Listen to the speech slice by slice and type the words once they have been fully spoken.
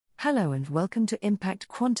Hello and welcome to Impact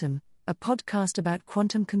Quantum, a podcast about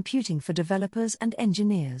quantum computing for developers and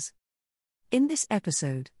engineers. In this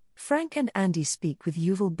episode, Frank and Andy speak with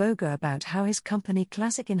Yuval Boga about how his company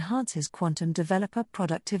Classic enhances quantum developer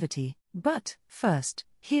productivity. But, first,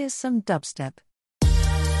 here's some dubstep.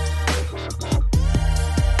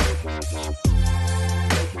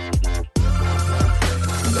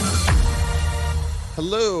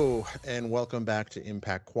 Hello, and welcome back to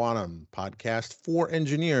Impact Quantum, podcast for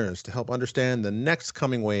engineers to help understand the next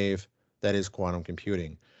coming wave that is quantum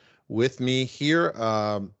computing. With me here,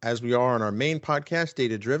 as we are on our main podcast,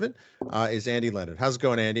 Data Driven, is Andy Leonard. How's it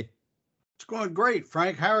going, Andy? It's going great,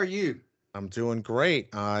 Frank. How are you? I'm doing great.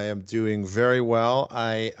 I am doing very well.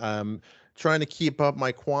 I am trying to keep up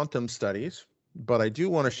my quantum studies, but I do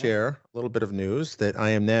want to share a little bit of news that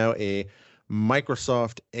I am now a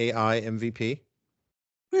Microsoft AI MVP.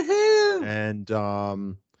 Woohoo! And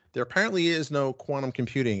there apparently is no quantum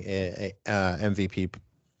computing MVP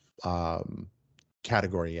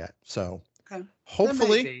category yet. So Okay.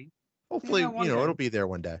 hopefully, One day. it'll be there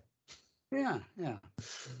one day. Yeah. That's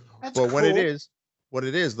Well, cool. what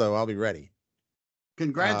it is though, I'll be ready.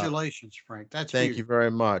 Congratulations, Frank. That's Thank huge. you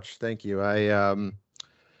very much. Thank you. I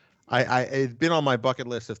it's been on my bucket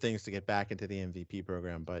list of things to get back into the MVP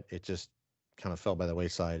program, but it just kind of fell by the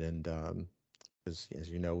wayside. And because, as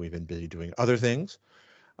you know, we've been busy doing other things.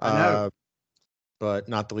 I know. But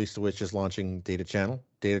not the least of which is launching Data Channel,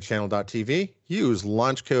 datachannel.tv. Use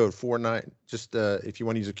launch code 49. Just if you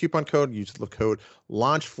want to use a coupon code, use the code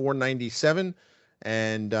launch497,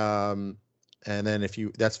 and then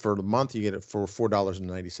that's for the month, you get it for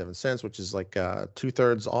 $4.97, which is like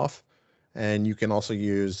 2/3 off. And you can also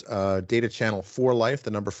use Data Channel 4 Life, the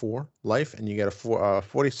number 4 Life, and you get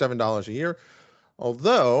 $47 a year.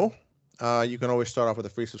 Although you can always start off with a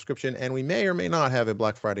free subscription, and we may or may not have a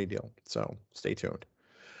Black Friday deal. So stay tuned.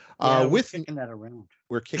 We're kicking that around.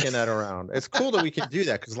 We're kicking that around. It's cool that we can do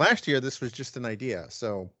that because last year this was just an idea.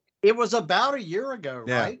 So It was about a year ago,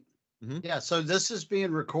 Yeah. right? Mhm. Yeah. So this is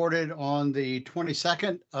being recorded on the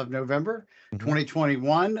 22nd of November, Mhm.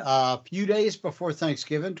 2021, a few days before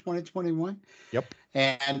Thanksgiving, 2021. Yep.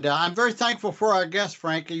 And I'm very thankful for our guest,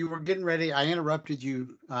 Frank. You were getting ready. I interrupted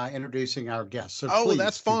you introducing our guest. So Oh, please.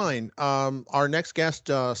 that's fine. Our next guest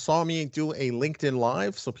saw me do a LinkedIn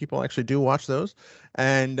Live, so people actually do watch those,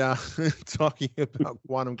 and talking about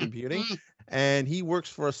quantum computing. And he works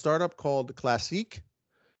for a startup called Classic,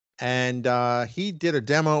 and he did a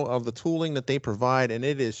demo of the tooling that they provide, and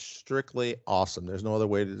it is strictly awesome. There's no other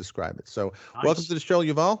way to describe it. So welcome Nice. to the show,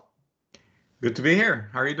 Yuval. Good to be here.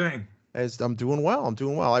 How are you doing? I'm doing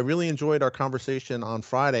well. I really enjoyed our conversation on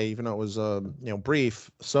Friday, even though it was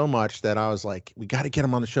brief, so much that I was like, we got to get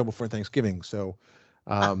him on the show before Thanksgiving. So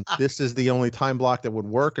this is the only time block that would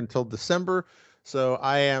work until December. So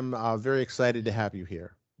I am very excited to have you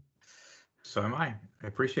here. So am I. I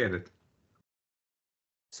appreciate it.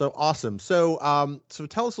 So awesome. So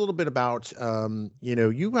tell us a little bit about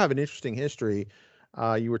you have an interesting history.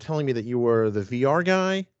 You were telling me that you were the VR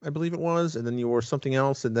guy, I believe it was, and then you were something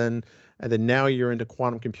else, and then now you're into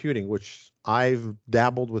quantum computing, which I've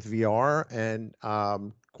dabbled with VR and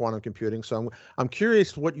quantum computing. So I'm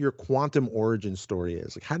curious what your quantum origin story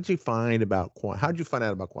is. Like, how did you find out about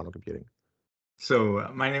quantum computing? So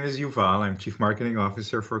my name is Yuval. I'm Chief Marketing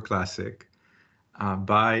Officer for Classic.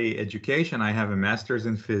 By education, I have a master's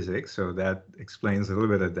in physics, so that explains a little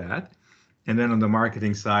bit of that. And then on the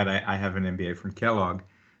marketing side, I have an MBA from Kellogg.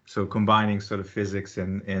 So combining sort of physics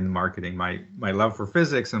and marketing, my love for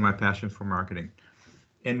physics and my passion for marketing.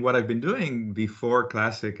 And what I've been doing before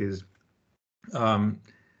Classic is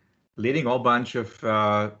leading a whole bunch of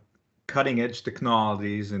cutting edge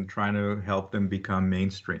technologies and trying to help them become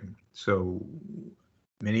mainstream. So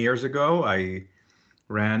many years ago, I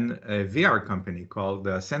ran a VR company called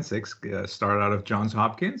Sensix, started out of Johns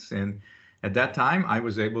Hopkins. And at that time, I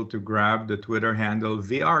was able to grab the Twitter handle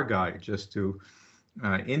VR Guy just to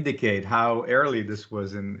indicate how early this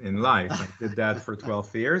was in life. I did that for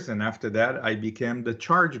 12 years. And after that, I became the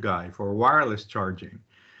charge guy for wireless charging.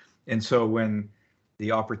 And so when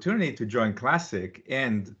the opportunity to join Classic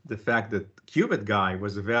and the fact that Qubit Guy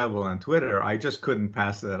was available on Twitter, I just couldn't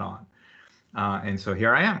pass that on. And so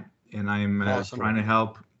here I am. And I'm Awesome. trying to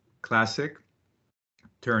help Classic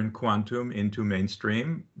turn quantum into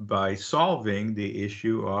mainstream by solving the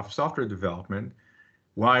issue of software development.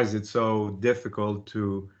 Why is it so difficult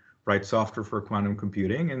to write software for quantum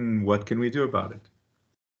computing, and what can we do about it?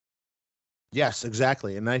 Yes,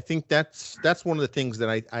 exactly. And I think that's one of the things that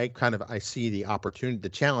I see the opportunity, the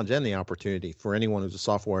challenge and the opportunity for anyone who's a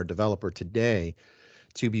software developer today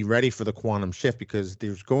to be ready for the quantum shift, because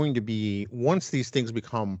there's going to be, once these things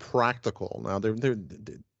become practical, now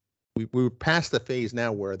we're past the phase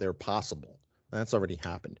now where they're possible. That's already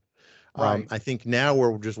happened. Right. I think now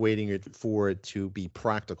we're just waiting for it to be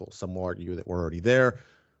practical. Some will argue that we're already there,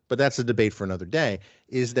 but that's a debate for another day.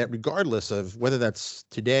 Is that regardless of whether that's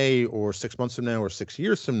today or 6 months from now or 6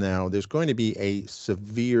 years from now, there's going to be a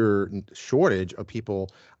severe shortage of people.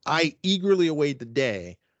 I eagerly await the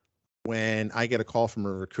day when I get a call from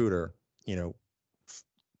a recruiter,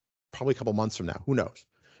 probably a couple months from now. Who knows?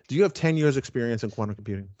 Do you have 10 years experience in quantum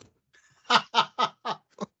computing?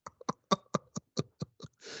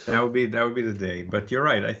 That would be the day. But you're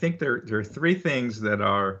right. I think there are three things that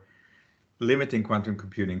are limiting quantum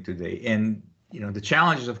computing today. And the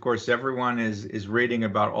challenge is, of course, everyone is reading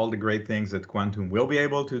about all the great things that quantum will be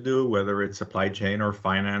able to do, whether it's supply chain or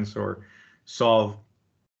finance or solve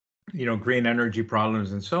green energy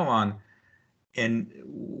problems and so on. And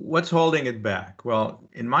what's holding it back? Well,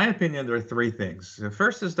 in my opinion, there are three things. The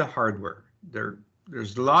first is the hardware.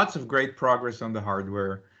 There's lots of great progress on the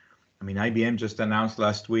hardware. I mean, IBM just announced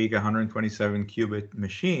last week a 127 qubit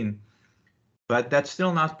machine, but that's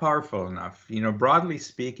still not powerful enough. Broadly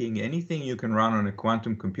speaking, anything you can run on a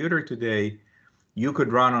quantum computer today, you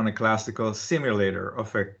could run on a classical simulator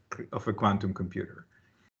of a quantum computer.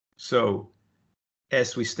 So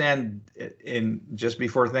as we stand in just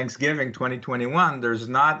before Thanksgiving 2021, there's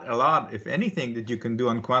not a lot, if anything, that you can do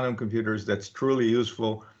on quantum computers that's truly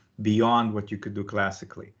useful beyond what you could do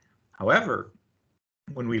classically. However,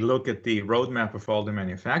 when we look at the roadmap of all the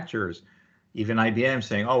manufacturers, even IBM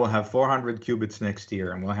saying, oh, we'll have 400 qubits next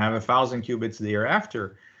year and we'll have 1,000 qubits the year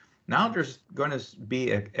after. Now there's going to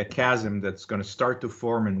be a chasm that's going to start to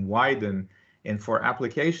form and widen. And for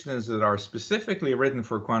applications that are specifically written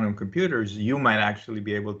for quantum computers, you might actually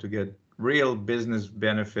be able to get real business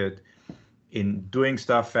benefit in doing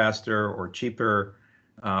stuff faster or cheaper,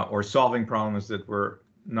 or solving problems that were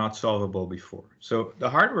not solvable before. So the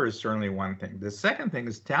hardware is certainly one thing. The second thing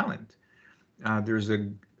is talent.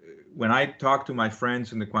 When I talk to my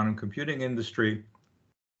friends in the quantum computing industry,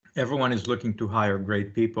 everyone is looking to hire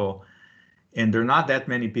great people, and there are not that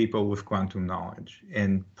many people with quantum knowledge.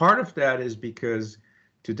 And part of that is because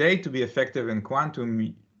today, to be effective in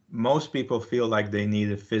quantum, most people feel like they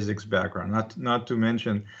need a physics background, not to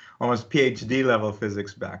mention almost PhD level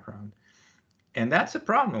physics background. And that's a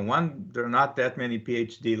problem. One, there are not that many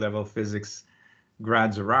PhD level physics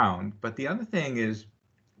grads around. But the other thing is,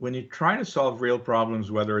 when you try to solve real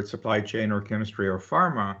problems, whether it's supply chain or chemistry or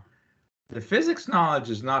pharma, the physics knowledge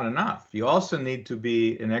is not enough. You also need to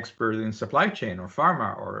be an expert in supply chain or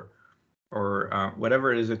pharma or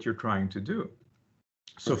whatever it is that you're trying to do.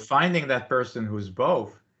 So finding that person who's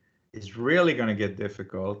both is really going to get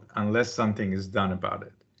difficult unless something is done about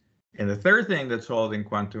it. And the third thing that's holding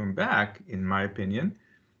quantum back, in my opinion,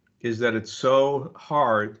 is that it's so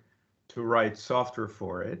hard to write software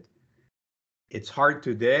for it. It's hard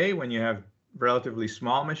today when you have relatively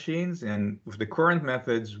small machines, and with the current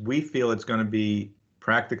methods, we feel it's going to be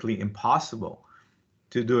practically impossible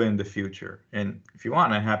to do in the future. And if you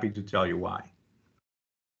want, I'm happy to tell you why.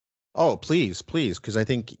 Oh, please, because I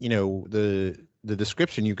think, the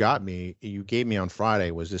description you gave me on Friday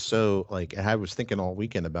was just so, like, I was thinking all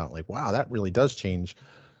weekend about, like, wow, that really does change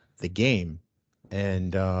the game,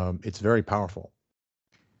 and it's very powerful.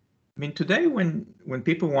 I mean, today when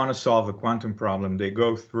people want to solve a quantum problem, they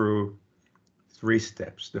go through three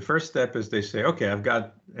steps. The first step is they say, okay, I've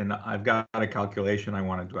got a calculation I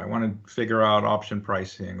want to do. I want to figure out option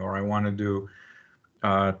pricing, or I want to do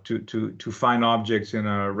to find objects in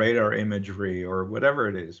a radar imagery or whatever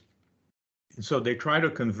it is. And so they try to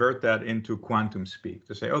convert that into quantum speak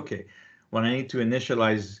to say, okay, well, I need to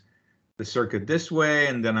initialize the circuit this way,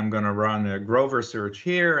 and then I'm going to run a Grover search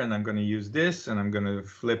here, and I'm going to use this, and I'm going to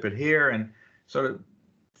flip it here, and sort of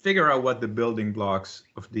figure out what the building blocks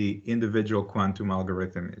of the individual quantum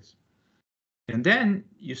algorithm is. And then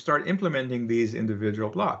you start implementing these individual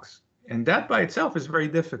blocks. And that by itself is very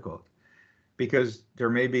difficult, because there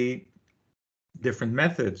may be different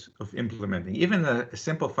methods of implementing. Even a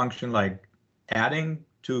simple function like adding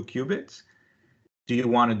 2 qubits, do you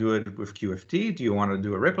want to do it with QFT? Do you want to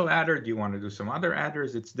do a ripple adder? Do you want to do some other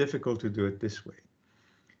adders? It's difficult to do it this way.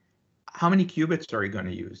 How many qubits are you going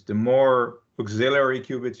to use? The more auxiliary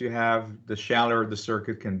qubits you have, the shallower the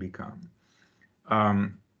circuit can become.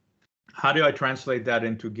 How do I translate that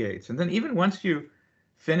into gates? And then even once you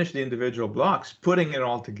finish the individual blocks, putting it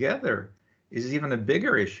all together is even a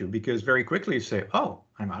bigger issue, because very quickly you say, oh,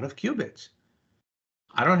 I'm out of qubits.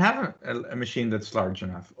 I don't have a machine that's large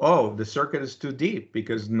enough. Oh, the circuit is too deep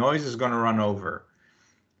because noise is going to run over.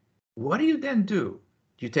 What do you then do?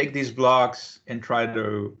 you take these blocks and try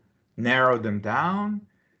to narrow them down?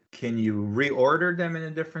 Can you reorder them in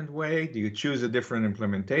a different way? Do you choose a different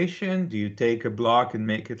implementation? Do you take a block and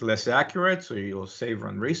make it less accurate so you'll save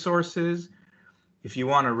on resources? If you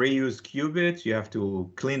want to reuse qubits, you have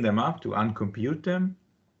to clean them up to uncompute them.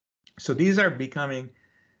 So these are becoming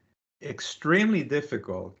extremely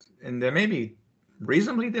difficult, and they may be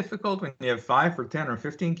reasonably difficult when you have 5 or 10 or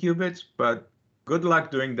 15 qubits, but good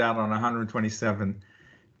luck doing that on a 127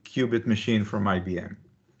 qubit machine from IBM.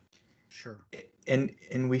 Sure.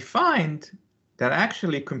 And we find that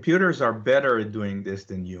actually computers are better at doing this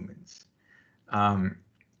than humans.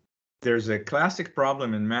 There's a classic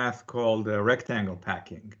problem in math called rectangle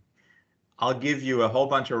packing. I'll give you a whole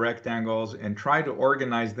bunch of rectangles and try to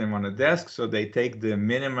organize them on a desk so they take the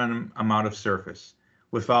minimum amount of surface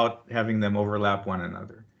without having them overlap one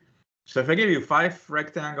another. So if I give you 5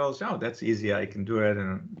 rectangles, oh, that's easy, I can do it,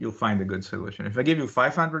 and you'll find a good solution. If I give you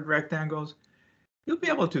 500 rectangles, you'll be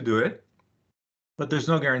able to do it, but there's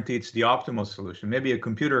no guarantee it's the optimal solution. Maybe a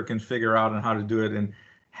computer can figure out how to do it in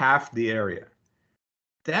half the area.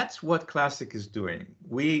 That's what Classic is doing.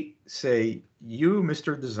 We say, you,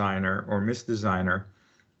 Mr. Designer or Miss Designer,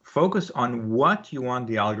 focus on what you want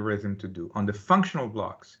the algorithm to do, on the functional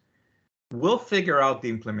blocks. We'll figure out the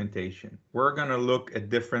implementation. We're going to look at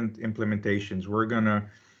different implementations. We're going to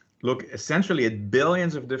look essentially at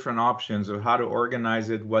billions of different options of how to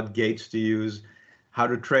organize it, what gates to use, how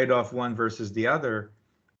to trade off one versus the other.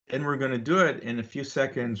 And we're going to do it in a few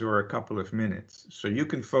seconds or a couple of minutes. So you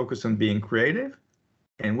can focus on being creative,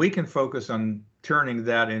 and we can focus on turning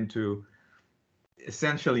that into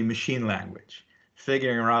essentially machine language,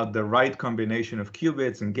 figuring out the right combination of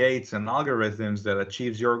qubits and gates and algorithms that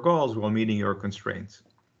achieves your goals while meeting your constraints.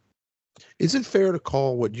 Is it fair to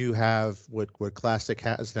call what you have, what Classic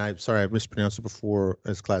has, and I'm sorry, I mispronounced it before,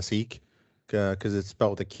 as Classique, because it's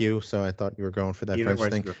spelled with a Q, so I thought you were going for that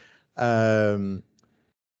French thing.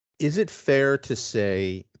 Is it fair to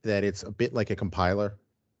say that it's a bit like a compiler?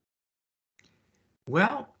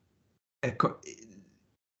 Well, there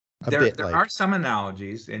are some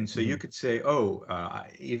analogies, and so you could say,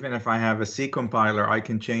 even if I have a C compiler, I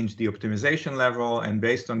can change the optimization level, and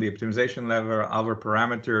based on the optimization level, our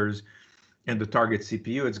parameters and the target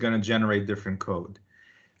CPU, it's going to generate different code.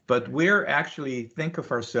 But we're actually think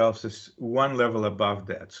of ourselves as one level above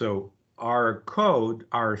that. So our code,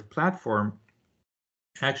 our platform,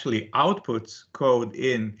 actually outputs code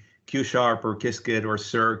in Q# or Qiskit or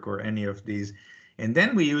Cirq or any of these. And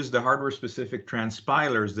then we use the hardware-specific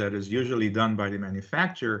transpilers that is usually done by the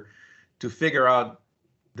manufacturer to figure out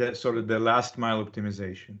the sort of the last mile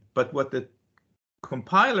optimization. But what the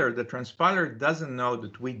compiler, the transpiler doesn't know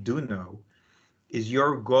that we do know is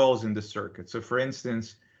your goals in the circuit. So for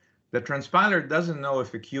instance, the transpiler doesn't know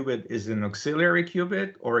if a qubit is an auxiliary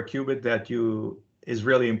qubit or a qubit that is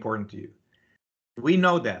really important to you. We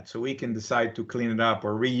know that, so we can decide to clean it up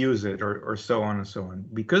or reuse it or so on and so on.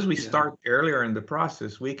 Because we start earlier in the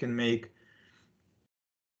process, we can make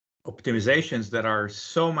optimizations that are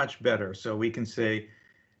so much better. So we can say,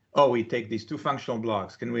 oh, we take these 2 functional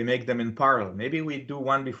blocks. Can we make them in parallel? Maybe we do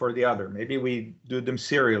one before the other. Maybe we do them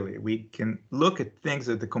serially. We can look at things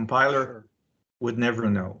that the compiler would never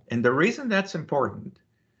know. And the reason that's important,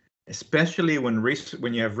 especially when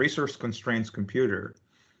you have resource constraints computer,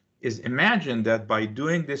 is imagine that by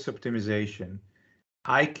doing this optimization,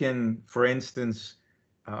 I can, for instance,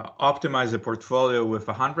 optimize a portfolio with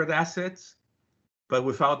 100 assets, but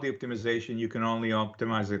without the optimization, you can only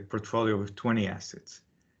optimize a portfolio with 20 assets.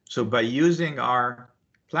 So by using our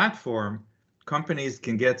platform, companies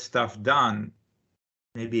can get stuff done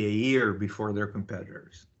maybe a year before their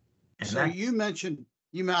competitors. And so you mentioned,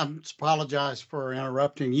 I apologize for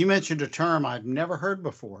interrupting. You mentioned a term I've never heard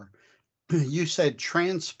before. You said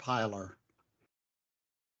transpiler.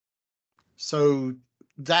 So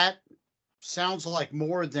that sounds like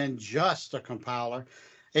more than just a compiler.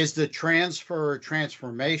 Is the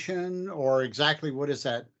transformation, or exactly what is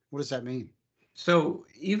that? What does that mean? So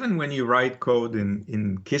even when you write code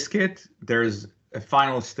in Qiskit, there's a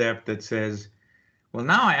final step that says, well,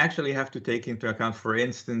 now I actually have to take into account, for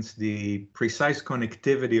instance, the precise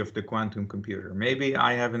connectivity of the quantum computer. Maybe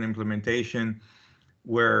I have an implementation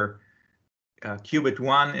where qubit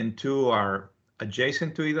 1 and 2 are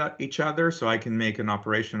adjacent to each other, so I can make an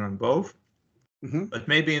operation on both. But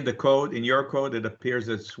maybe in your code, it appears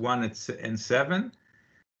it's 1 and 7.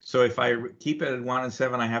 So if I keep it at 1 and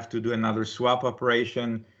 7, I have to do another swap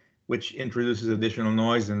operation, which introduces additional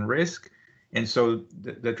noise and risk. And so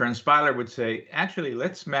the transpiler would say, actually,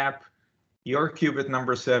 let's map your qubit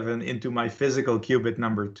number 7 into my physical qubit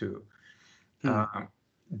number 2.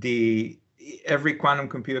 every quantum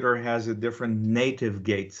computer has a different native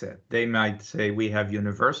gate set. They might say we have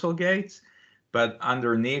universal gates, but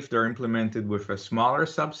underneath they're implemented with a smaller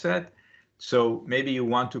subset. So maybe you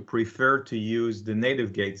want to prefer to use the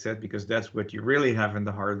native gate set because that's what you really have in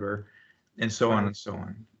the hardware, and so on and so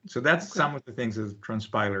on. So that's some of the things that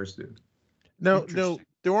transpilers do. No,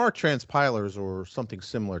 there are transpilers or something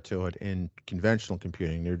similar to it in conventional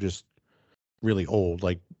computing. They're just really old.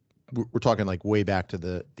 Like we're talking like way back to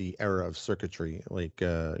the era of circuitry, like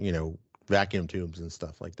vacuum tubes and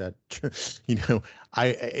stuff like that.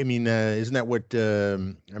 I mean, isn't that what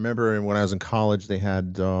I remember when I was in college? They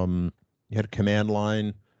had you had a command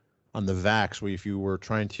line on the VAX where if you were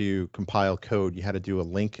trying to compile code, you had to do a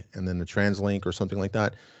link and then a translink or something like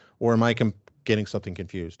that. Or am I getting something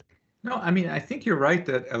confused? No, I mean, I think you're right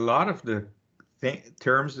that a lot of the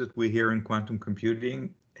terms that we hear in quantum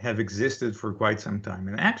computing have existed for quite some time.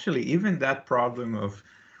 And actually, even that problem of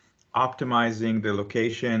optimizing the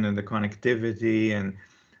location and the connectivity and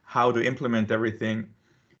how to implement everything,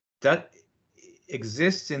 that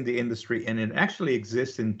exists in the industry, and it actually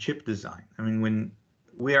exists in chip design. I mean, when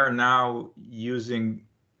we are now using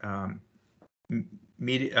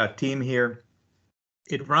Team here,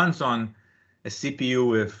 it runs on a CPU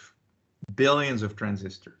with billions of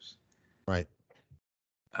transistors. Right.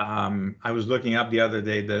 I was looking up the other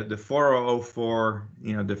day, the 4004,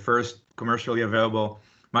 the first commercially available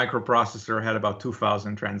microprocessor had about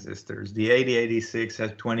 2,000 transistors. The 8086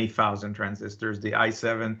 has 20,000 transistors. The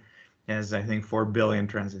i7 has, I think, 4 billion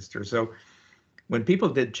transistors. So when people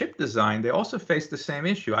did chip design, they also faced the same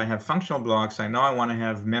issue. I have functional blocks. I know I want to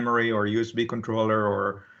have memory or USB controller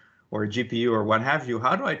or a GPU or what have you.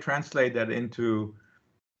 How do I translate that into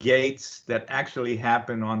gates that actually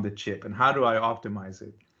happen on the chip, and how do I optimize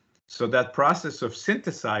it? So that process of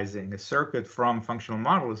synthesizing a circuit from functional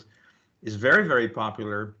models is very, very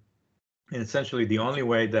popular, and essentially the only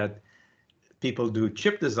way that people do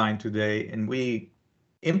chip design today, and we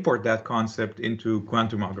import that concept into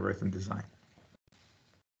quantum algorithm design.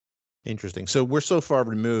 Interesting. So we're so far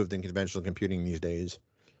removed in conventional computing these days.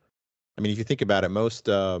 I mean, if you think about it, most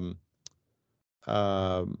of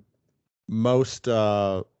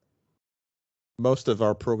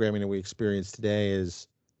our programming that we experience today is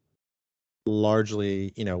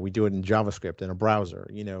largely, we do it in JavaScript in a browser.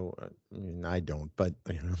 I mean, I don't, but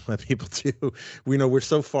a lot of people do. We're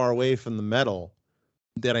so far away from the metal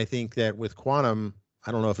that I think that with quantum,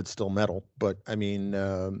 I don't know if it's still metal, but I mean,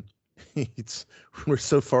 we're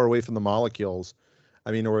so far away from the molecules.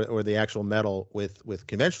 I mean, or the actual metal with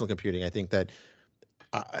conventional computing. I think that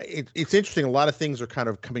it's interesting. A lot of things are kind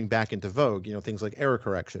of coming back into vogue. Things like error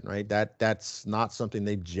correction, right? That's not something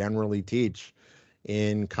they generally teach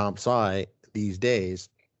in comp sci these days.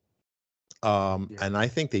 And I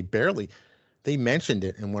think they mentioned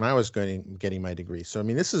it. And when I was getting my degree, so I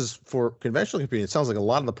mean, this is for conventional computing. It sounds like a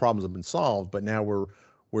lot of the problems have been solved, but now we're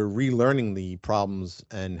relearning the problems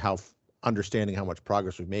and understanding how much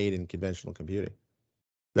progress we've made in conventional computing.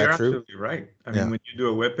 You're absolutely right. I mean, when you do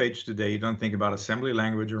a web page today, you don't think about assembly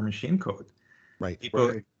language or machine code. Right.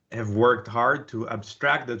 People have worked hard to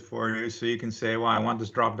abstract it for you, so you can say, well, I want this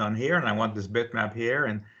drop down here, and I want this bitmap here,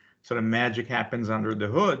 and sort of magic happens under the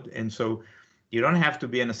hood. And so you don't have to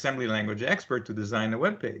be an assembly language expert to design a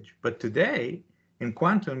web page. But today, in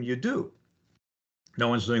quantum, you do. No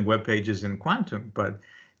one's doing web pages in quantum, but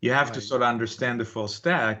you have to sort of understand the full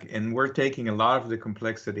stack. And we're taking a lot of the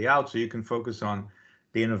complexity out so you can focus on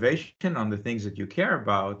the innovation, on the things that you care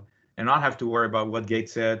about, and not have to worry about what gate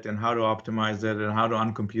set and how to optimize it and how to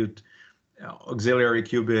uncompute auxiliary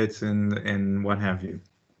qubits and what have you.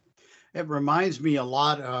 It reminds me a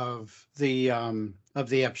lot of the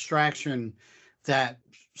abstraction that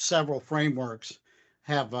several frameworks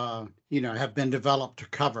have been developed to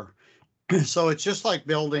cover. So it's just like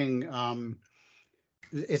building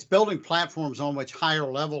platforms on which higher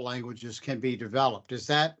level languages can be developed. Is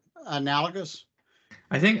that analogous?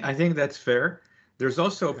 I think that's fair. There's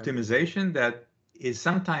also optimization that is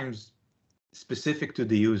sometimes specific to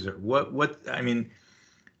the user. I mean,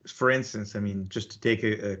 for instance, just to take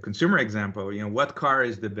a consumer example, what car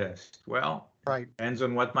is the best? Well, depends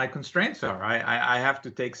on what my constraints are. I have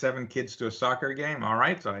to take 7 kids to a soccer game. All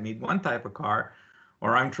right, so I need one type of car,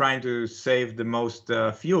 or I'm trying to save the most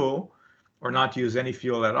fuel or not use any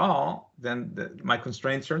fuel at all, then my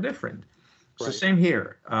constraints are different. So same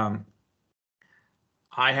here.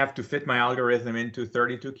 I have to fit my algorithm into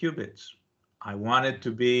 32 qubits. I want it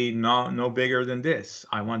to be no bigger than this.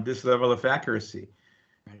 I want this level of accuracy.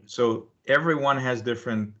 So everyone has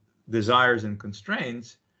different desires and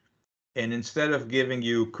constraints. And instead of giving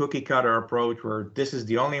you cookie cutter approach where this is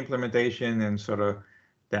the only implementation and sort of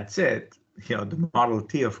that's it, the Model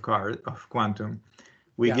T of quantum,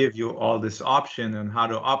 we give you all this option on how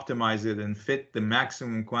to optimize it and fit the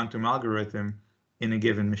maximum quantum algorithm in a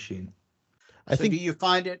given machine. So do you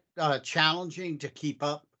find it challenging to keep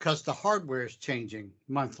up because the hardware is changing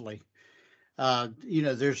monthly?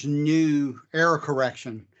 There's new error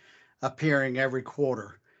correction appearing every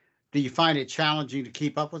quarter. Do you find it challenging to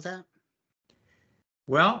keep up with that?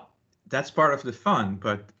 Well, that's part of the fun,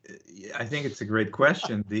 but I think it's a great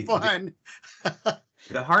question. Fun.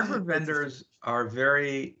 The hardware vendors are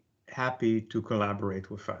very happy to collaborate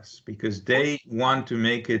with us because they want to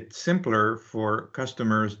make it simpler for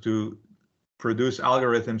customers to produce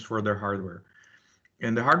algorithms for their hardware.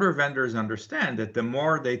 And the hardware vendors understand that the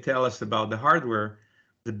more they tell us about the hardware,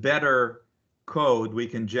 the better code we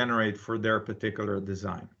can generate for their particular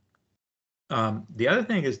design. The other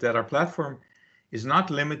thing is that our platform is not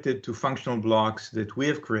limited to functional blocks that we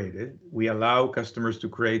have created. We allow customers to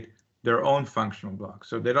create their own functional blocks.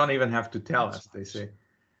 So they don't even have to tell us. They say,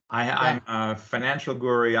 I'm a financial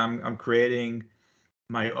guru. I'm creating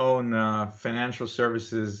my own financial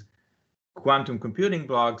services quantum computing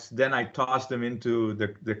blocks. Then I toss them into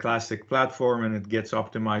the classic platform and it gets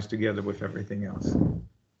optimized together with everything else.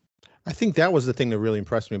 I think that was the thing that really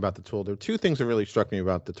impressed me about the tool. There were two things that really struck me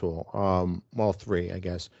about the tool. Well, three, I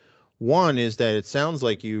guess. One is that it sounds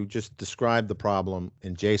like you just described the problem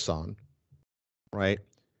in JSON, right?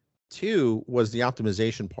 Two was the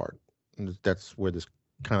optimization part. And that's where this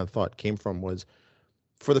kind of thought came from, was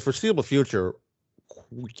for the foreseeable future,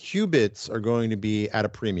 qubits are going to be at a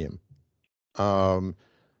premium.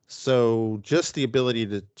 So just the ability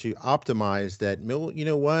to optimize that, you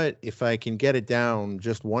know what, if I can get it down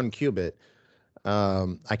just 1 qubit,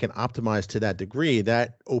 I can optimize to that degree.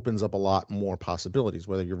 That opens up a lot more possibilities,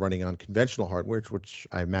 whether you're running on conventional hardware, which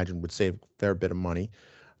I imagine would save a fair bit of money,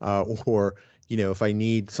 or, if I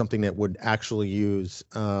need something that would actually use,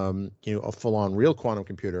 a full-on real quantum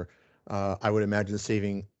computer, I would imagine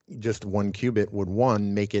saving just 1 qubit would,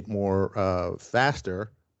 one, make it more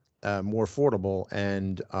faster, more affordable,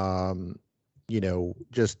 and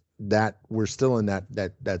just that we're still in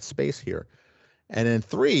that space here. And then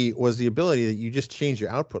 3 was the ability that you just change your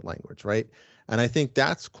output language, right? And I think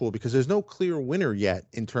that's cool because there's no clear winner yet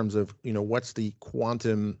in terms of what's the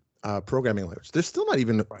quantum programming language. There's still not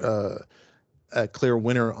even a clear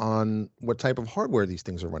winner on what type of hardware these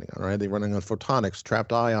things are running on, right? They're running on photonics,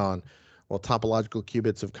 trapped ion. Well, topological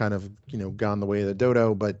qubits have kind of gone the way of the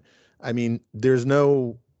dodo, but I mean, there's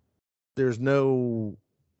no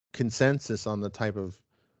consensus on the type of,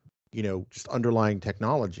 just underlying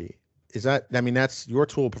technology. Is that, that's your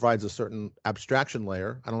tool provides a certain abstraction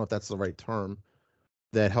layer. I don't know if that's the right term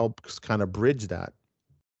that helps kind of bridge that.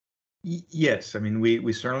 Yes.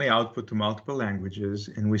 We certainly output to multiple languages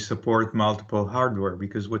and we support multiple hardware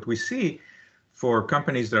because what we see for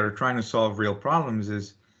companies that are trying to solve real problems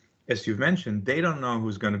is, as you've mentioned, they don't know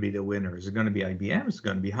who's going to be the winner. Is it going to be IBM? Is it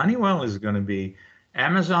going to be Honeywell? Is it going to be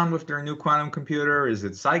Amazon with their new quantum computer? Is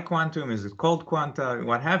it PsiQuantum? Is it Cold Quanta?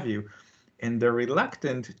 What have you? And they're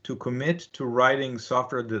reluctant to commit to writing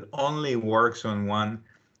software that only works on one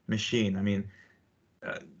machine.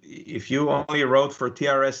 If you only wrote for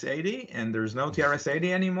TRS-80 and there's no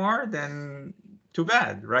TRS-80 anymore, then too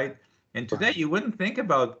bad, right? And today you wouldn't think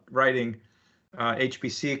about writing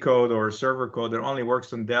HPC code or server code that only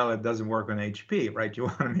works on Dell, it doesn't work on HP, right? You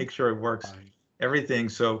want to make sure it works everything.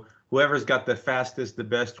 So whoever's got the fastest, the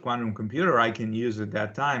best quantum computer I can use at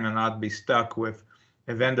that time and not be stuck with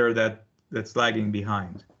a vendor that's lagging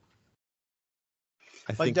behind.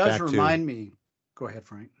 It does remind me. Go ahead,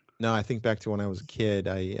 Frank. No, I think back to when I was a kid,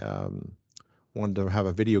 I wanted to have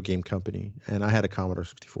a video game company, and I had a Commodore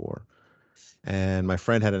 64, and my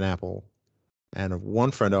friend had an Apple, and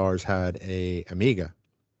one friend of ours had a Amiga.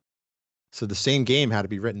 So the same game had to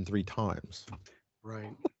be written 3 times.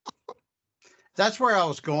 Right. That's where I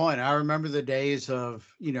was going. I remember the days of,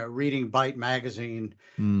 reading Byte magazine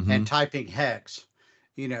and typing hex,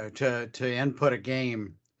 to input a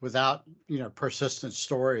game without, persistent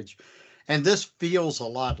storage. And this feels a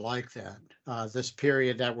lot like that, this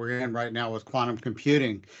period that we're in right now with quantum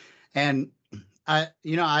computing. And I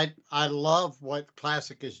love what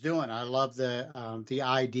Classic is doing. I love the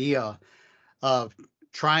idea of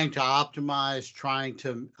trying to optimize, trying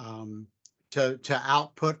to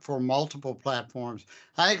output for multiple platforms.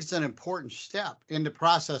 I think it's an important step in the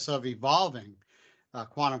process of evolving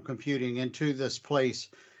quantum computing into this place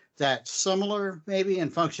that's similar maybe in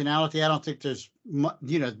functionality. I don't think there's,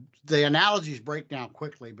 the analogies break down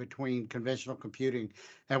quickly between conventional computing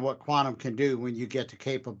and what quantum can do when you get to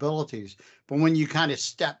capabilities. But when you kind of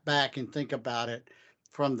step back and think about it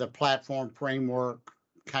from the platform framework,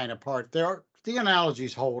 kind of part. The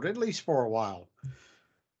analogies hold, at least for a while.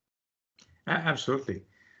 Absolutely.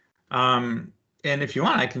 And if you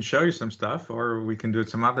want, I can show you some stuff, or we can do it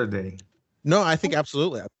some other day. No, I think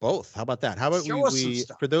absolutely both. How about that? How about Show us some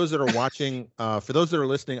stuff. for those that are watching, for those that are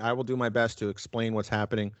listening, I will do my best to explain what's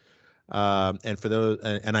happening. And for those,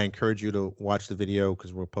 and I encourage you to watch the video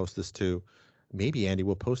because we'll post this too. Maybe Andy,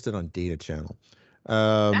 we'll post it on Data Channel.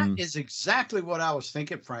 That is exactly what I was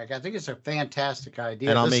thinking, Frank. I think it's a fantastic idea.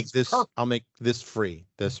 And I'll make this free,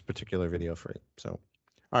 this particular video free. So,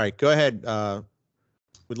 all right, go ahead.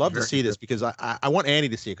 We'd love to see this because I want Andy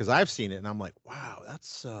to see it because I've seen it and I'm like, wow,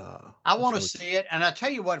 that's. I want to see it, and I tell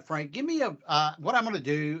you what, Frank, give me what I'm going to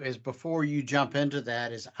do is before you jump into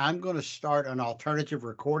that is I'm going to start an alternative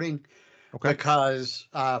recording. Okay. Because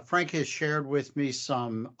Frank has shared with me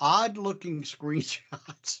some odd-looking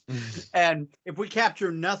screenshots, and if we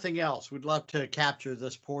capture nothing else, we'd love to capture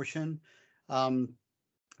this portion.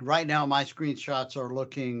 Right now, my screenshots are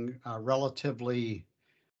looking relatively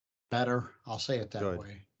better. I'll say it that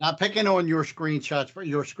way. Not picking on your screenshots for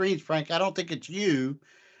your screens, Frank. I don't think it's you.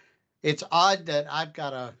 It's odd that I've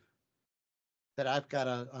got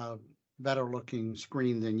a better looking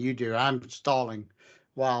screen than you do. I'm stalling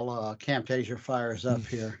while Camtasia fires up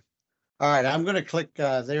here. All right, I'm going to click.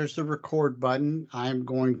 There's the record button. I'm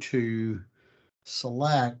going to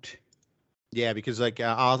select. Yeah, because like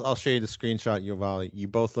I'll show you the screenshot, Yuval. You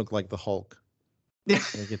both look like the Hulk. Yeah,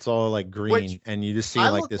 like it's all like green, and you just see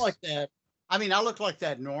like this. Like that. I mean, I look like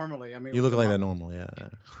that normally. I mean, you look like that normal, yeah.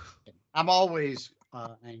 I'm always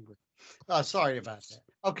angry. Sorry about that.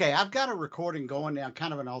 Okay, I've got a recording going now,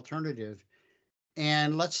 kind of an alternative,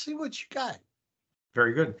 and let's see what you got.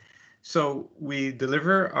 Very good. So we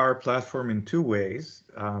deliver our platform in two ways.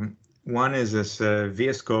 One is this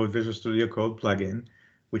VS Code, Visual Studio Code plugin,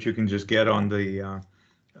 which you can just get on the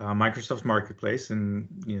Microsoft Marketplace, and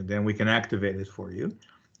then we can activate it for you.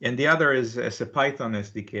 And the other is as a Python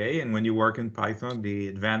SDK. And when you work in Python, the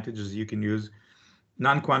advantage is you can use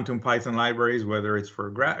non-quantum Python libraries, whether it's for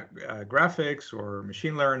graphics or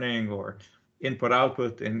machine learning or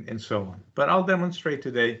input-output and so on. But I'll demonstrate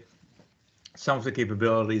today some of the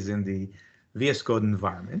capabilities in the VS Code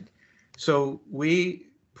environment. So we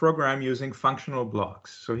program using functional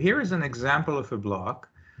blocks. So here is an example of a block.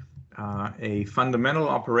 A fundamental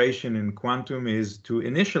operation in Quantum is to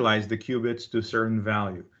initialize the qubits to a certain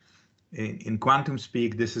value. In Quantum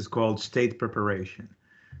speak, this is called state preparation.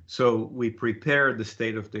 So we prepare the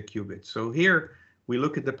state of the qubit. So here we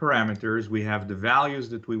look at the parameters. We have the values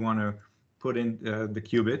that we want to put in the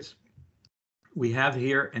qubits. We have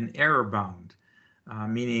here an error bound,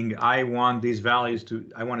 meaning I want these values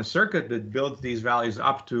I want a circuit that builds these values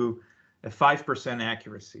up to a 5%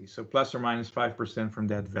 accuracy, so plus or minus 5% from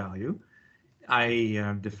that value.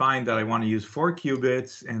 I define that I want to use 4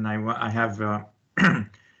 qubits, and I have,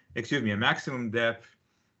 excuse me, a maximum depth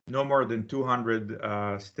no more than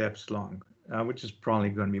 200 steps long, which is probably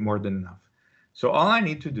going to be more than enough. So all I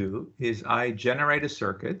need to do is I generate a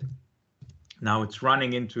circuit. Now it's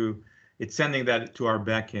sending that to our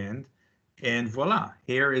backend, and voila,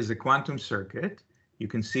 here is a quantum circuit. You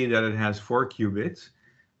can see that it has 4 qubits,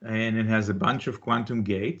 and it has a bunch of quantum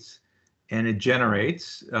gates, and it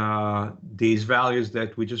generates these values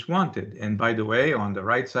that we just wanted. And by the way, on the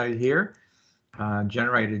right side here,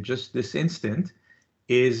 generated just this instant,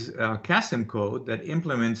 is QASM code that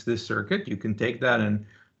implements this circuit. You can take that and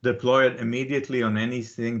deploy it immediately on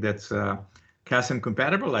anything that's QASM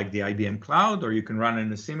compatible, like the IBM Cloud, or you can run it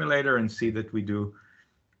in a simulator and see that we do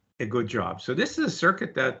a good job. So this is a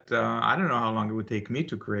circuit that I don't know how long it would take me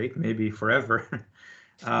to create, maybe forever.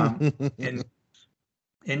 And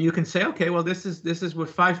you can say, okay, well, this is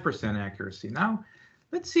with 5% accuracy. Now,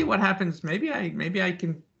 let's see what happens. Maybe I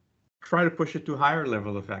can try to push it to a higher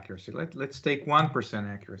level of accuracy. Let's take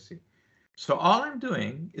 1% accuracy. So all I'm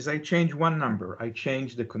doing is I change one number. I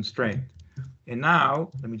change the constraint. And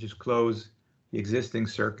now let me just close the existing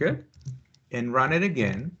circuit and run it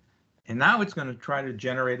again. And now it's going to try to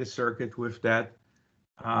generate a circuit with that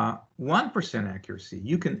 1% accuracy.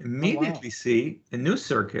 You can immediately see a new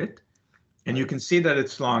circuit, and you can see that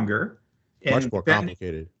it's longer. Much more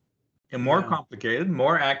complicated. And more complicated,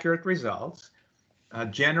 more accurate results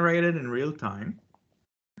generated in real time.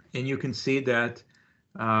 And you can see that,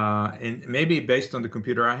 and maybe based on the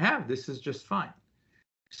computer I have, this is just fine.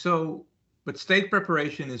 So, but state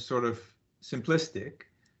preparation is sort of simplistic.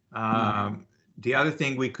 The other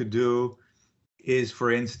thing we could do is,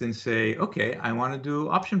 for instance, say, okay, I want to do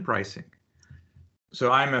option pricing.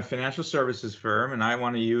 So I'm a financial services firm, and I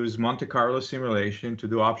want to use Monte Carlo simulation to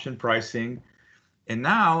do option pricing. And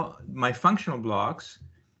now my functional blocks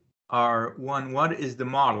are, one, what is the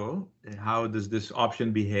model? How does this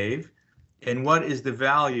option behave? And what is the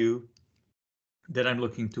value that I'm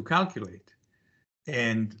looking to calculate?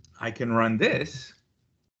 And I can run this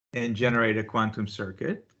and generate a quantum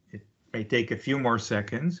circuit. It may take a few more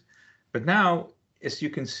seconds, but now, as you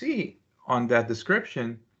can see on that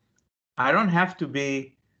description, I don't have to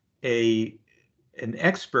be an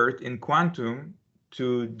expert in quantum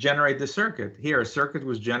to generate the circuit. Here, a circuit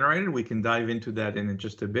was generated. We can dive into that in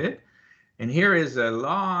just a bit. And here is a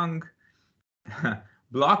long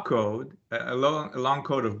block code, a long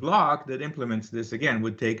code of block that implements this. Again,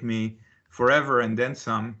 would take me forever and then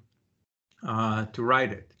some to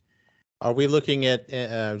write it. Are we looking at,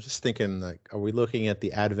 I was just thinking, like, are we looking at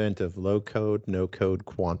the advent of low code, no code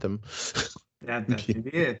quantum? That may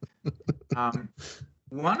be it.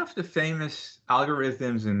 One of the famous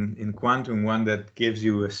algorithms in quantum, one that gives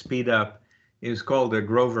you a speed up, is called the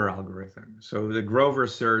Grover algorithm. So the Grover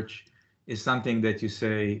search is something that you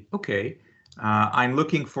say, okay, I'm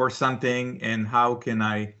looking for something, and how can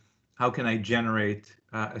I generate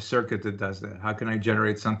a circuit that does that? How can I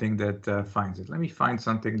generate something that finds it? Let me find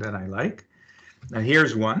something that I like. Now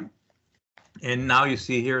here's one. And now you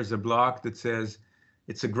see here's a block that says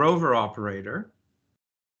it's a Grover operator.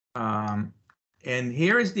 And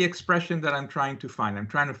here is the expression that I'm trying to find. I'm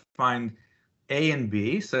trying to find A and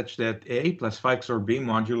B such that A plus 5 XOR B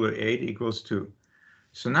modulo 8 equals 2.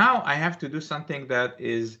 So now I have to do something that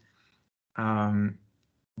is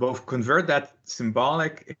both convert that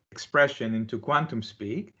symbolic expression into quantum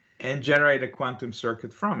speak and generate a quantum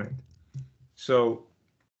circuit from it. So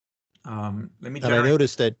let me generate. And I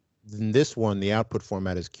noticed that in this one, the output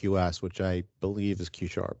format is QS, which I believe is Q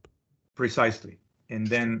sharp. Precisely. And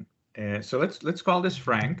then, so let's call this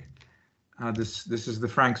Frank. This is the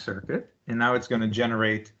Frank circuit. And now it's going to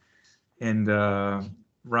generate and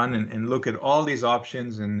run and look at all these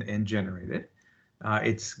options and generate it.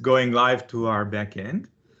 It's going live to our backend.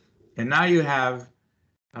 And now you have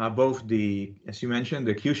both the, as you mentioned,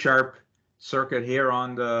 the Q sharp circuit here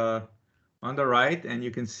on the right, and you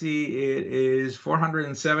can see it is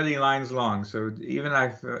 470 lines long. So even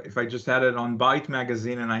if I just had it on Byte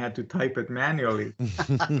magazine and I had to type it manually,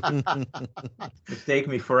 it'd take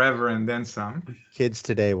me forever and then some. Kids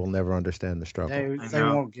today will never understand the struggle. They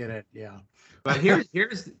won't get it, yeah. But here's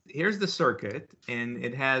the circuit, and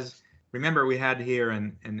it has. Remember, we had here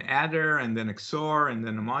an adder and then a XOR and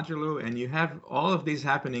then a modulo, and you have all of these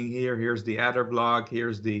happening here. Here's the adder block,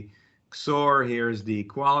 here's the XOR, here's the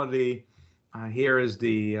equality, here is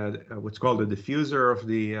the what's called the diffuser of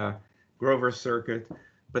the Grover circuit.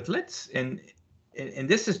 But and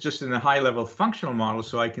this is just in a high-level functional model,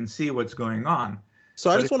 so I can see what's going on. So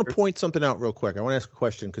I just want to point something out real quick. I want to ask a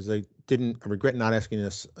question because I regret not asking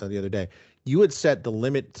this the other day. You had set the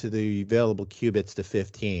limit to the available qubits to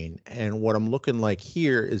 15, and what I'm looking like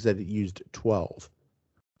here is that it used 12.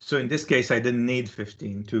 So in this case, I didn't need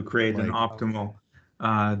 15 to create an optimal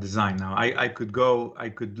design. Now I could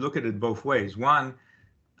look at it both ways. One,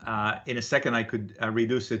 in a second, I could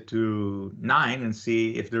reduce it to 9 and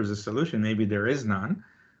see if there's a solution. Maybe there is none,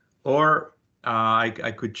 or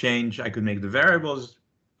I could make the variables.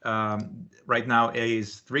 Right now, A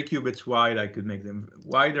is 3 qubits wide. I could make them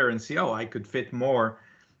wider and see, I could fit more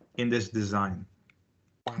in this design.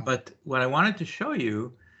 Wow. But what I wanted to show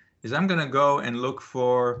you is I'm going to go and look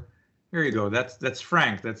for, here you go, that's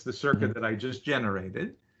Frank. That's the circuit that I just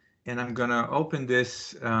generated. And I'm going to open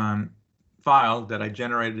this file that I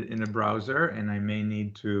generated in a browser, and I may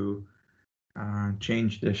need to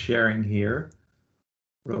change the sharing here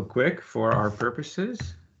real quick for our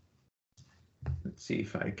purposes. Let's see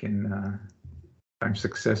if I can, I'm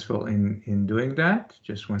successful in doing that.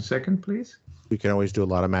 Just 1 second, please. We can always do a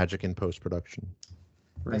lot of magic in post-production.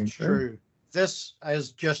 That's true. This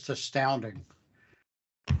is just astounding.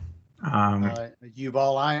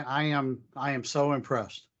 Yuval, I am so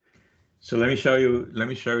impressed. So let me show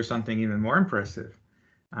you something even more impressive.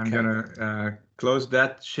 I'm gonna close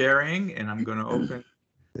that sharing, and I'm gonna open.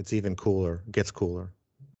 It's even cooler. It gets cooler.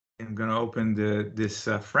 I'm going to open this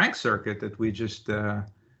Frank circuit that we just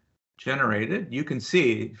generated. You can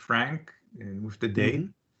see Frank with the date.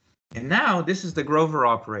 And now this is the Grover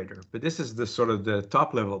operator, but this is the sort of the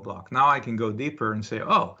top level block. Now I can go deeper and say,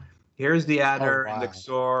 here's the adder and the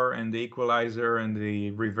XOR and the equalizer and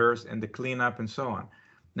the reverse and the cleanup and so on.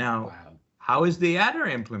 Now, how is the adder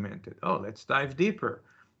implemented? Let's dive deeper.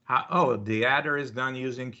 The adder is done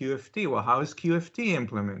using QFT. Well, how is QFT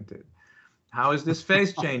implemented? How is this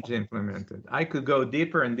phase change implemented? I could go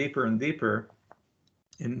deeper and deeper and deeper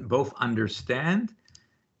and both understand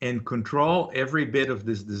and control every bit of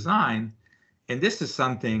this design. And this is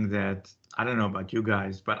something that I don't know about you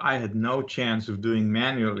guys, but I had no chance of doing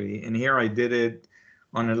manually. And here I did it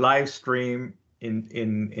on a live stream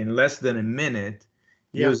in less than a minute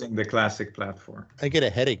Yeah. using the Classic platform. I get a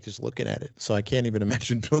headache just looking at it, so I can't even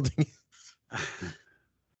imagine building it.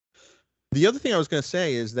 The other thing I was going to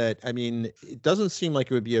say is that, I mean, it doesn't seem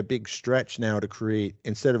like it would be a big stretch now to create,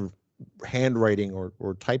 instead of handwriting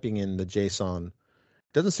or typing in the JSON, it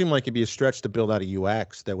doesn't seem like it'd be a stretch to build out a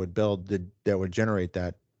UX that would generate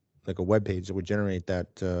that, like a web page that would generate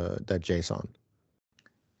that JSON.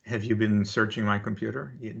 Have you been searching my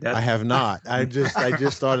computer? I have not. I just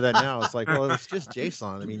thought of that now. It's like, well, it's just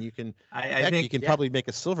JSON. I mean, you can I think you can probably make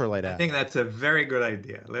a Silverlight app. I think that's a very good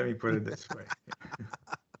idea. Let me put it this way.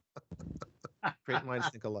 Great minds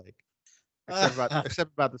think alike,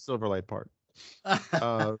 except about the Silverlight part.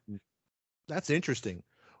 That's interesting.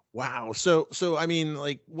 Wow. So I mean,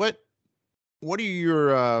 like, what are your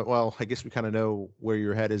well, I guess we kind of know where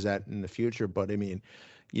your head is at in the future, but I mean,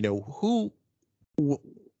 you know,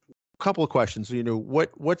 couple of questions. You know,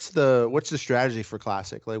 what's the strategy for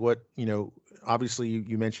Classic? Like, what, you know, obviously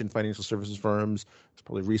you mentioned financial services firms, it's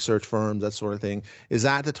probably research firms, that sort of thing. Is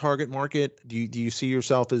that the target market? Do you see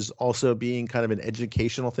yourself as also being kind of an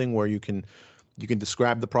educational thing where you can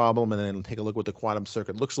describe the problem and then take a look what the quantum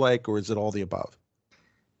circuit looks like, or is it all the above?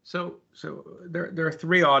 So there are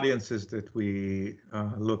three audiences that we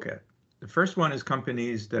look at. The first one is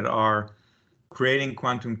companies that are creating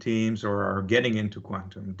quantum teams or are getting into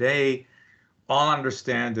quantum. They all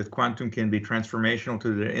understand that quantum can be transformational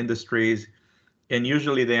to their industries, and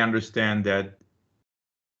usually they understand that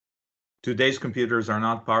today's computers are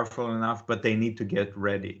not powerful enough, but they need to get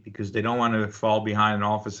ready because they don't want to fall behind an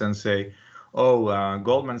office and say, oh,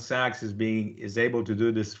 Goldman Sachs is able to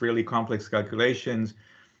do this really complex calculations,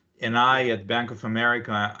 and I at Bank of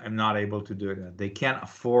America am not able to do that. They can't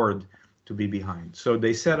afford to be behind. So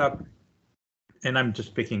they set up, and I'm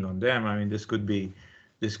just picking on them. I mean, this could be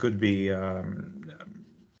a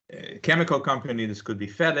chemical company. This could be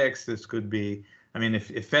FedEx. This could be, I mean, if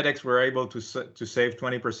FedEx were able to save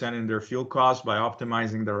 20% in their fuel costs by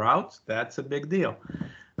optimizing the routes, that's a big deal.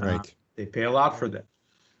 Right. They pay a lot for that.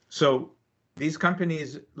 So these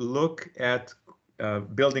companies look at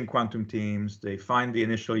building quantum teams. They find the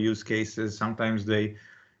initial use cases. Sometimes they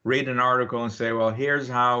read an article and say, well, here's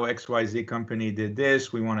how XYZ company did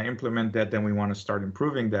this. We want to implement that. Then we want to start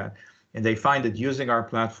improving that. And they find that using our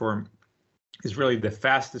platform is really the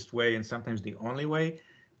fastest way and sometimes the only way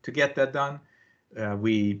to get that done.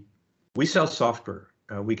 We sell software.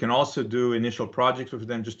 We can also do initial projects with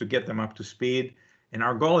them just to get them up to speed. And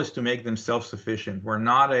our goal is to make them self-sufficient. We're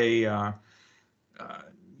not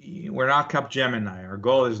Capgemini. Our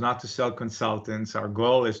goal is not to sell consultants. Our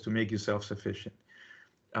goal is to make you self-sufficient.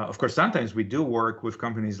 Of course, sometimes we do work with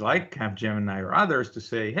companies like Capgemini or others to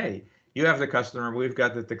say, hey, you have the customer, we've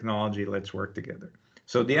got the technology, let's work together.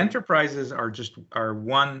 So the enterprises are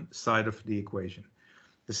one side of the equation.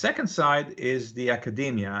 The second side is the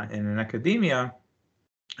academia. And in academia,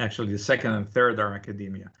 actually the second and third are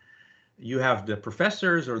academia. You have the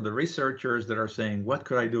professors or the researchers that are saying, what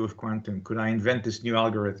could I do with quantum? Could I invent this new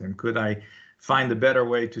algorithm? Could I find a better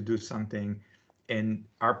way to do something? And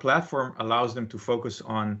our platform allows them to focus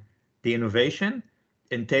on the innovation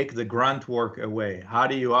and take the grunt work away. How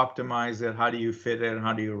do you optimize it? How do you fit it?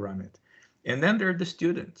 How do you run it? And then there are the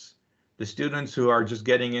students who are just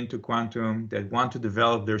getting into quantum, that want to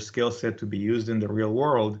develop their skill set to be used in the real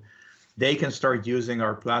world. They can start using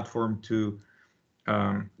our platform to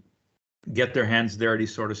get their hands dirty,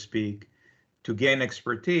 so to speak, to gain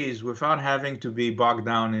expertise without having to be bogged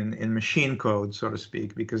down in machine code, so to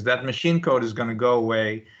speak, because that machine code is going to go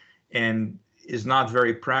away and is not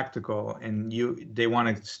very practical. And they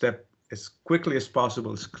want to step as quickly as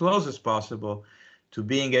possible, as close as possible to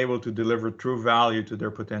being able to deliver true value to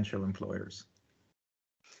their potential employers.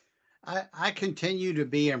 I continue to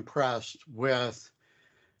be impressed with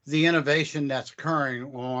the innovation that's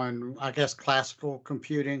occurring on, I guess, classical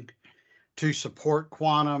computing to support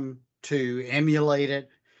quantum, to emulate it.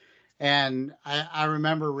 And I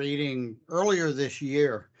remember reading earlier this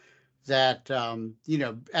year that,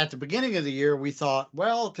 at the beginning of the year, we thought,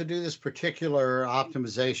 well, to do this particular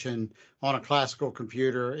optimization on a classical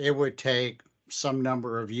computer, it would take some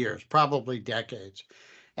number of years, probably decades.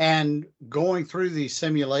 And going through these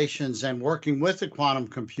simulations and working with the quantum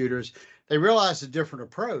computers, they realized a different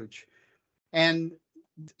approach. And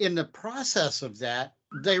in the process of that,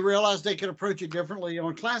 they realized they could approach it differently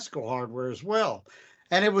on classical hardware as well.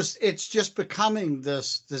 And it's just becoming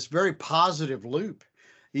this very positive loop.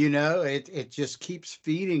 It just keeps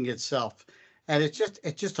feeding itself. And it's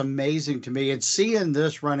just amazing to me. And seeing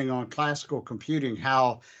this running on classical computing,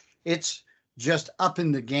 how it's just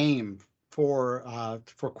upping the game for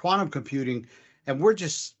quantum computing, and we're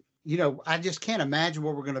just, I just can't imagine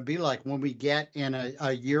what we're going to be like when we get in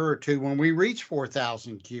a year or two when we reach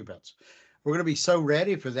 4,000 qubits. We're going to be so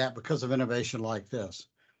ready for that because of innovation like this.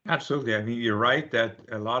 Absolutely. I mean, you're right that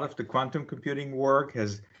a lot of the quantum computing work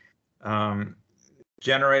has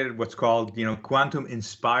generated what's called, quantum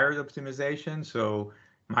inspired optimization. So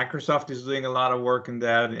Microsoft is doing a lot of work in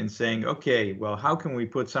that and saying, okay, well, how can we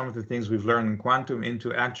put some of the things we've learned in quantum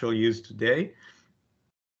into actual use today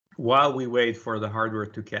while we wait for the hardware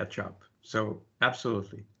to catch up? So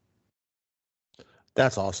absolutely.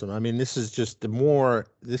 That's awesome. I mean, this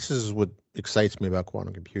is what excites me about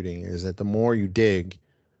quantum computing, is that the more you dig,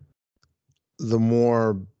 the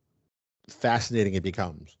more fascinating it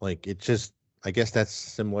becomes. Like, it just, I guess that's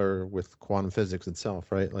similar with quantum physics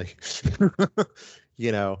itself, right? Like,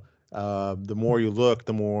 the more you look,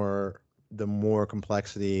 the more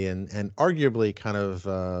complexity and arguably kind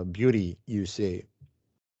of beauty you see.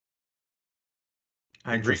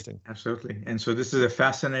 I agree. Absolutely. And so this is a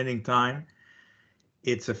fascinating time.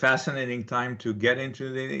 It's a fascinating time to get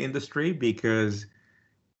into the industry because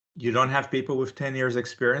you don't have people with 10 years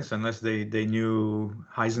experience unless they knew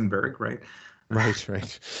Heisenberg, right?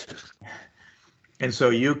 Right. And so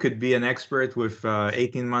you could be an expert with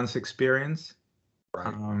 18 months experience.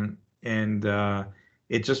 Right.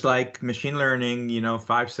 It's just like machine learning,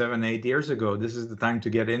 5, 7, 8 years ago. This is the time to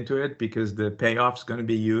get into it because the payoff's going to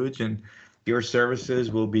be huge and your services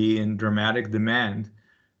will be in dramatic demand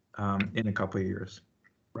in a couple of years.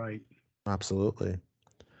 Right. Absolutely.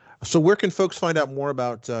 So where can folks find out more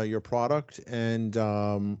about your product, and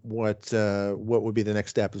what would be the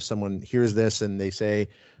next step if someone hears this and they say,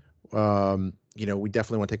 we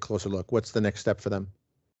definitely want to take a closer look? What's the next step for them?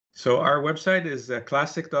 So our website is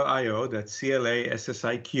classiq.io. That's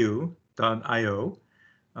classiq.io.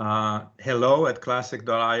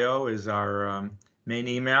 hello@classiq.io is our main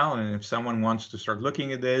email. And if someone wants to start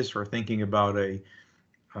looking at this or thinking about a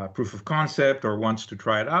proof of concept or wants to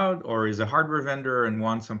try it out or is a hardware vendor and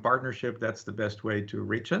wants some partnership, that's the best way to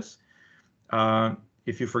reach us.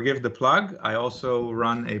 If you forgive the plug, I also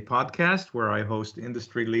run a podcast where I host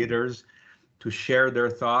industry leaders to share their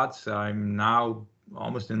thoughts. I'm now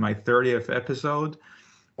almost in my 30th episode.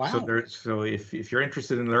 Wow. So if you're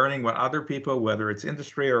interested in learning what other people, whether it's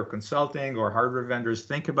industry or consulting or hardware vendors,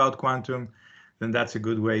 think about quantum, then that's a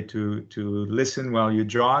good way to listen while you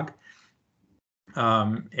jog.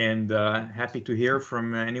 Happy to hear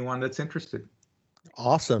from anyone that's interested.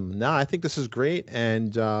 Awesome. No, I think this is great.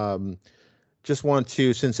 And just want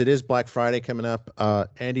to, since it is Black Friday coming up,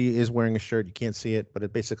 Andy is wearing a shirt. You can't see it, but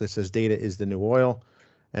it basically says data is the new oil.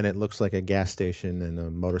 And it looks like a gas station and a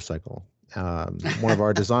motorcycle. One of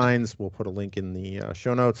our designs, we'll put a link in the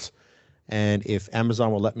show notes. And if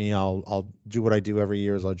Amazon will let me, I'll do what I do every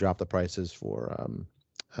year, is I'll drop the prices for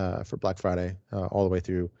Black Friday all the way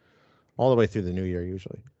through the new year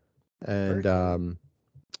usually. And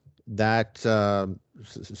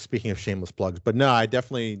speaking of shameless plugs, but no, I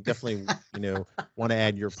definitely want to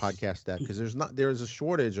add your podcast to that, because there's a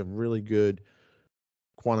shortage of really good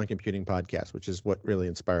quantum computing podcasts, which is what really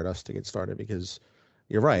inspired us to get started. Because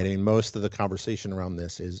you're right. I mean, most of the conversation around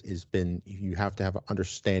this is been, you have to have an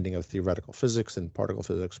understanding of theoretical physics and particle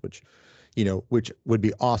physics, which would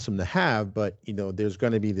be awesome to have, but there's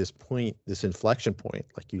going to be this inflection point,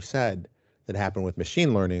 like you said, that happened with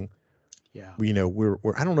machine learning. Yeah. We're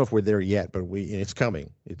I don't know if we're there yet, but it's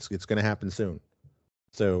coming. It's going to happen soon.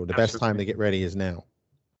 So the best time to get ready is now.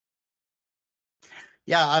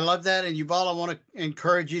 Yeah, I love that. And Yuval, I want to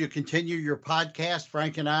encourage you to continue your podcast.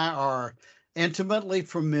 Frank and I are intimately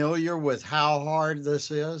familiar with how hard this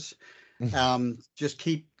is. Just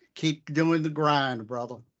keep doing the grind,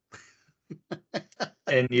 brother.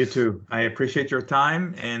 And you too. I appreciate your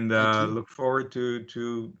time and look forward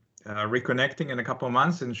to reconnecting in a couple of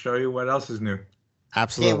months and show you what else is new.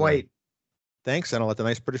 Absolutely. Can't wait. Thanks, and I'll let the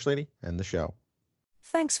nice British lady end the show.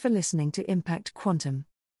 Thanks for listening to Impact Quantum.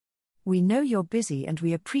 We know you're busy and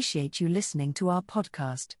we appreciate you listening to our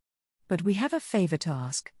podcast. But we have a favor to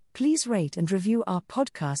ask. Please rate and review our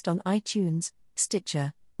podcast on iTunes,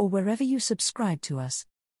 Stitcher, or wherever you subscribe to us.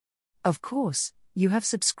 Of course, you have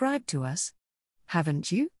subscribed to us,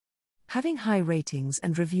 haven't you? Having high ratings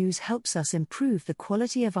and reviews helps us improve the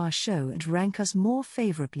quality of our show and rank us more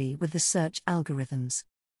favorably with the search algorithms.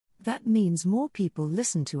 That means more people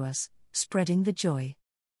listen to us, spreading the joy.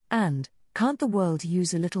 And, can't the world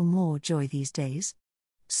use a little more joy these days?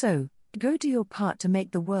 So, go do your part to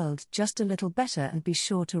make the world just a little better and be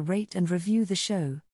sure to rate and review the show.